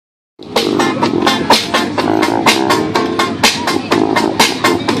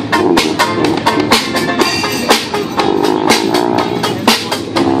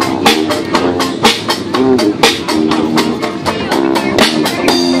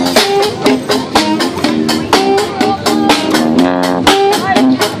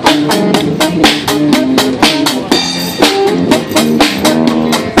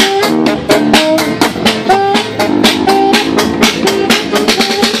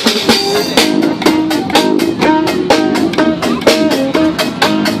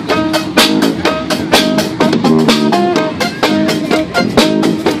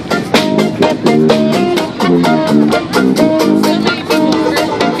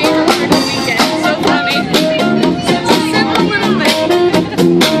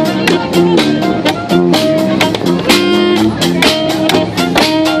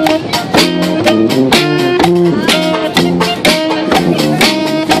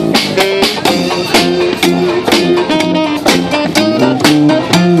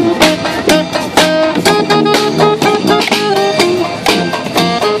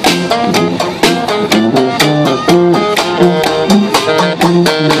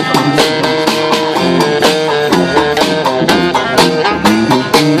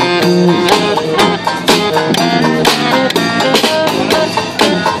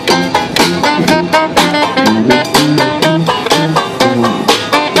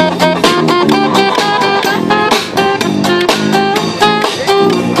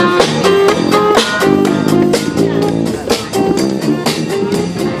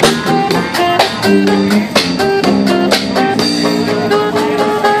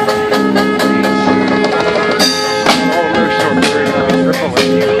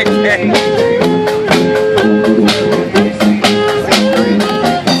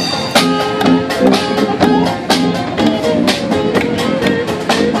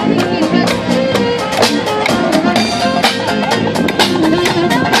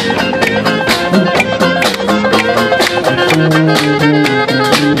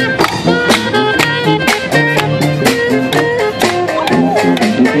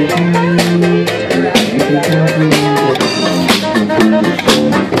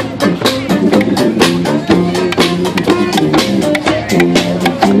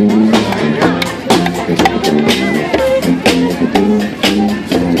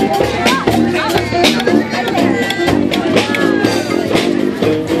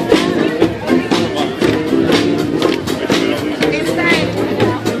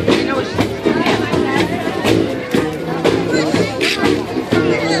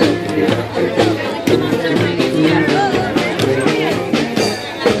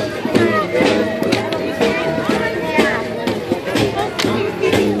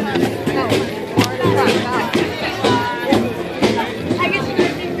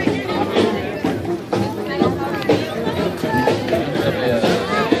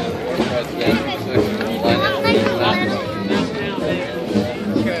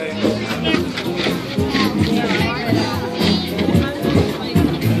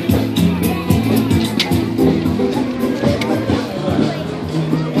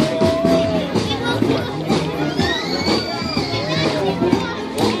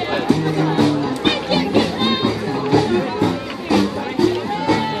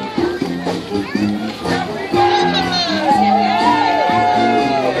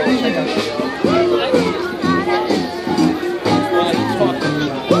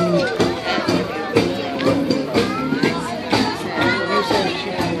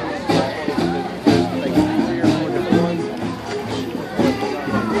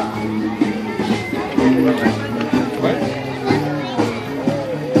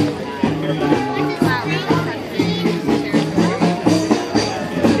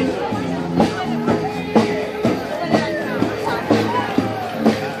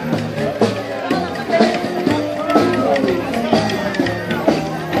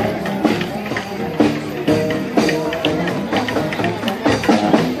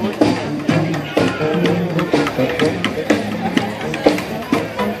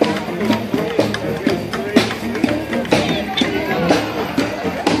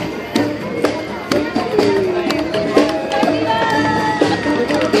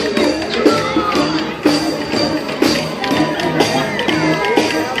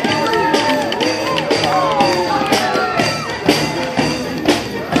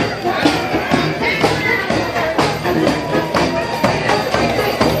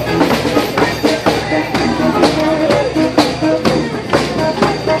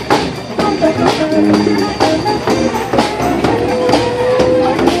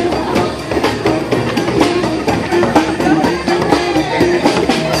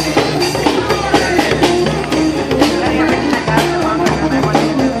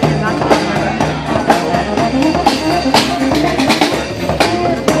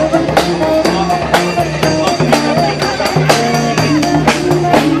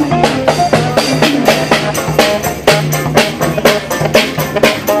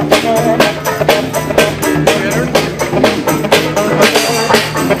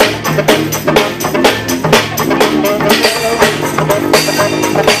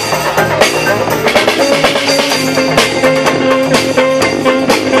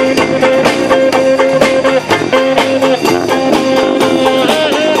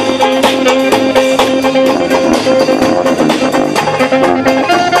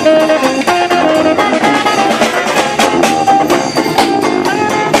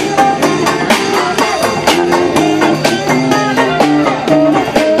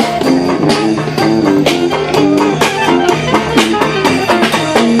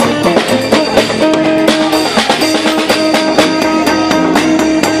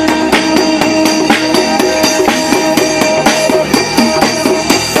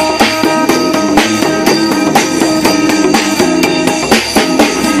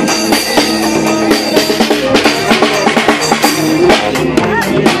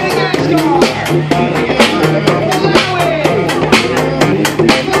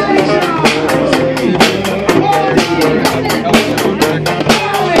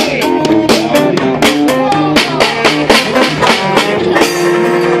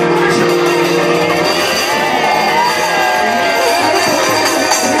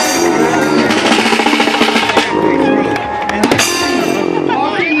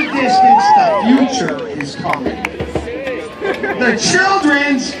The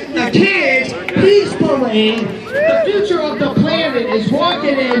children's, the kids, peace parade, the future of the planet is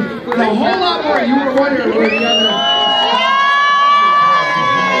walking in with a whole lot more. You were wondering where the other...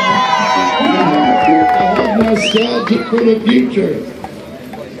 Nostalgic for the future.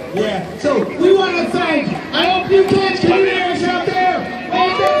 Yeah, so we want to thank, I hope you kids can hear us out there.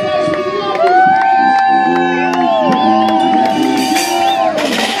 All that place, we love you.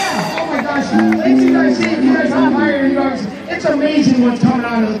 Oh my gosh, thanks you guys, see you guys all hired, you guys. It's amazing what's coming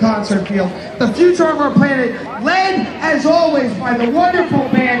out of the concert field. The future of our planet, led as always by the wonderful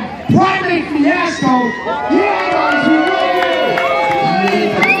band Primate Fiasco. Yeah guys, we love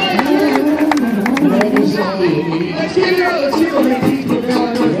you. Let's get here, let's hear what they keep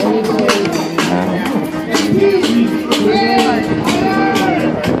prevailing.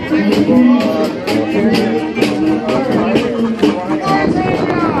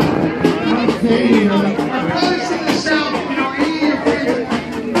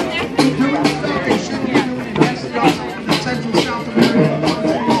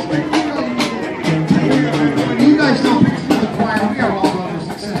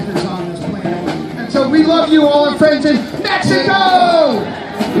 We love you all our friends in Mexico!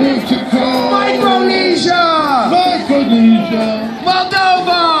 Micronesia!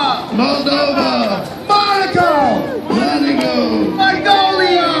 Moldova! Monaco!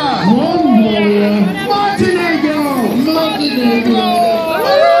 Mongolia! Montenegro!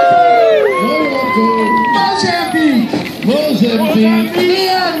 Mozambique!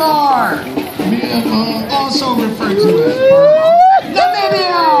 Myanmar! Also referred to as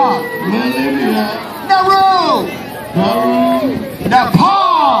Namibia!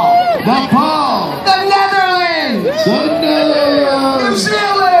 Nepal! The Netherlands! New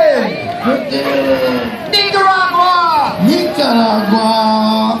Zealand! Nicaragua!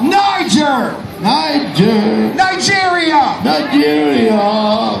 Nigeria!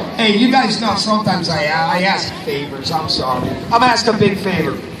 Hey, you guys know sometimes I ask favors. I'm sorry. I'm asking a big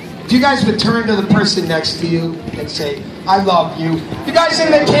favor. If you guys would turn to the person next to you and say, I love you. You guys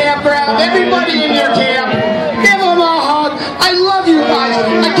in the campground, everybody in your camp, give them a hug. I love you guys.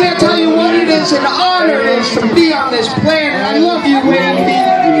 I can't tell you what it is, an honor it is to be on this planet. I love you, Wavy.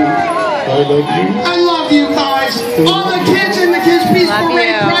 I love you guys. All the kids in the Kids Peace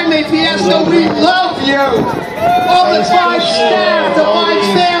Parade, Primate Fiasco, we love you. All the 5 staff, the 5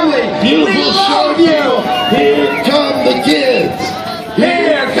 family, we love you. Here come the kids.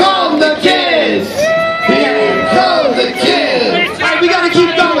 Here come the kids! Here come the kids! Alright, we gotta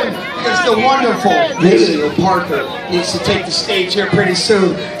keep going because the wonderful Maceo Parker needs to take the stage here pretty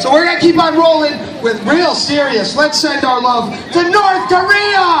soon. So we're gonna keep on rolling with real serious. Let's send our love to North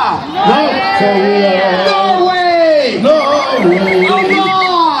Korea! Norway!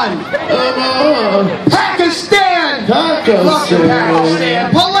 Oman! Pakistan! Love you,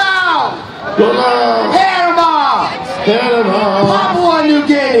 Pakistan! Palau! Papua New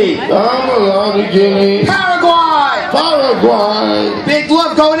Guinea. Paraguay. Big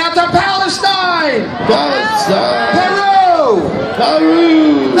love going out to Palestine. Peru.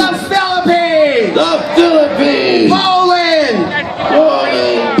 The Philippines. Poland.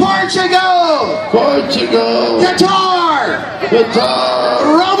 Portugal. Qatar.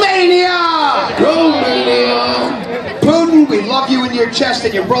 Romania. Putin, we love you in your chest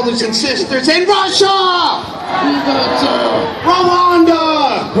and your brothers and sisters in Russia.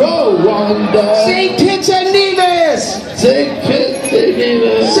 Rwanda. St. Kitts and Nevis. St.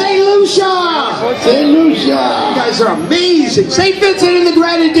 Vincent. St. Lucia. St. Lucia. You guys are amazing. St. Vincent and the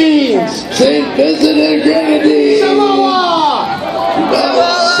Grenadines. St. Vincent and Grenadines. Samoa.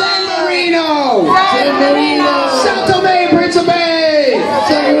 San Marino. San Marino. Sao Tome and Principe.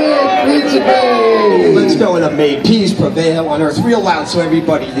 Principe. Let's go in a may peace prevail on earth real loud so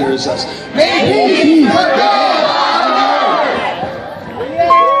everybody hears us. May peace prevail on earth.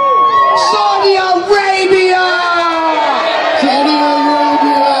 Saudi Arabia. Saudi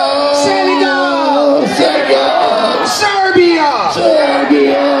Arabia. Senegal. Senegal. Serbia.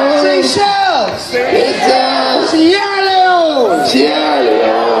 Serbia. Seychelles. Seychelles. Sierra Leone. Sierra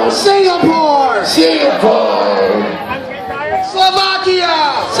Leone. Singapore. Singapore.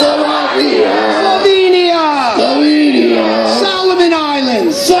 Slovakia. Slovakia. Slovenia. Slovenia. Solomon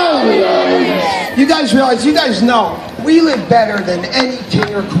Islands. Solomon Islands. You guys realize, you guys know, we live better than any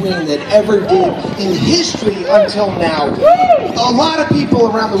king or queen that ever did in history until now. A lot of people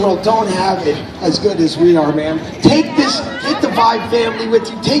around the world don't have it as good as we are, man. Take the Vibe family with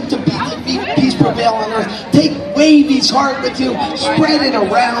you. Take the peace prevail on earth. Take Wavy's heart with you. Spread it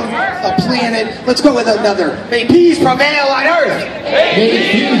around the planet. Let's go with another. May peace prevail on earth. May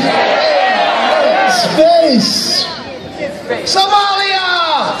peace prevail on space. Somalia.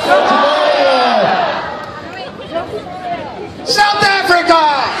 South Africa.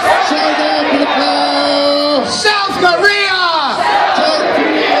 South Africa. South Korea. South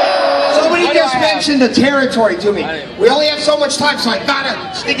Korea. Somebody just mentioned the territory to me. We only have so much time, so I gotta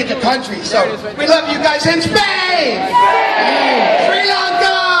stick it to country. So we love you guys in Spain, Sri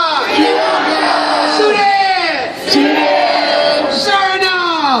Lanka, Sudan,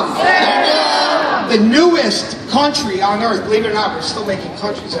 Suriname, the newest country on earth. Believe it or not, we're still making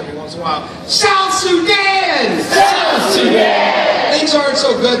countries every once in a while. South Sudan. South Sudan. Things aren't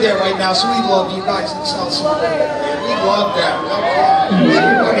so good there right now, so we love you guys in South Sudan. We love them.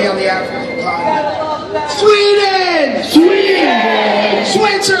 Everybody on the African continent. Sweden! Sweden.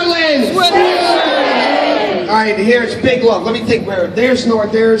 Switzerland! All right, here's big love. Let me think where. There's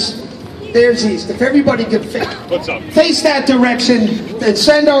north, there's east. If everybody could face that direction, then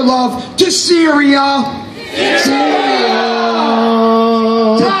send our love to Syria.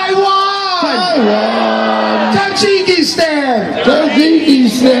 Taiwan! Tajikistan!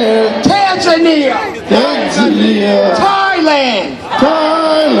 Tanzania! Thailand!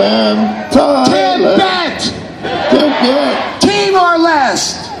 Tibet!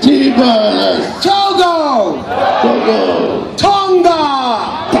 Timor-Leste! Togo! Tonga!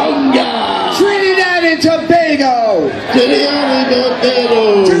 Trinidad and Tobago!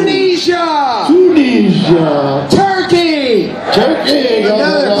 Tunisia! Turkey!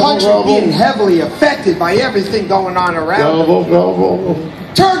 Another country being heavily affected by everything going on around.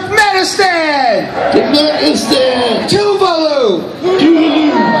 Turkmenistan! Tuvalu!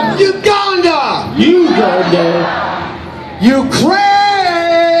 Uganda! Ukraine!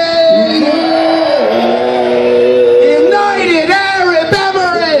 United Arab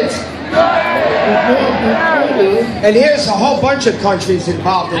Emirates! And here's a whole bunch of countries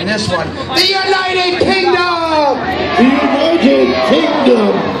involved in this one. The United Kingdom!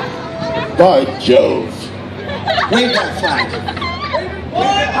 By Jove. Wave that flag.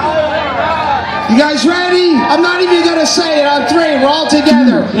 You guys ready? I'm not even gonna say it on three. We're all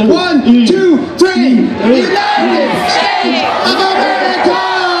together. 1, 2, 3. United States of America!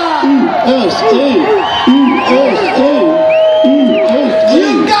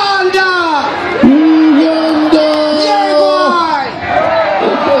 Uganda! Uruguay!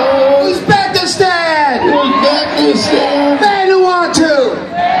 Uzbekistan! Vanuatu!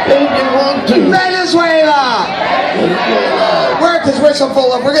 Venezuela! We're so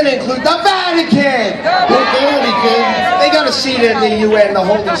full of. We're going to include the Vatican. They got a seat in the UN, the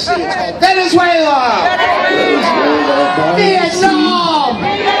Holy See. It's called Venezuela. Vietnam.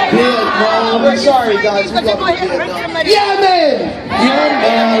 We're sorry, guys. We love Vietnam. Yemen.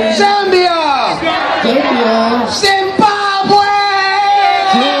 Zambia. Zimbabwe.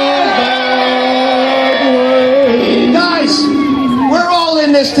 Guys, we're all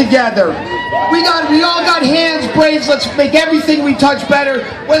in this together. We all got hands, brains. Let's make everything we touch better,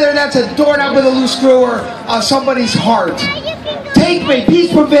 whether that's a doorknob with a loose screw or somebody's heart. Take me,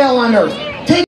 peace prevail on earth.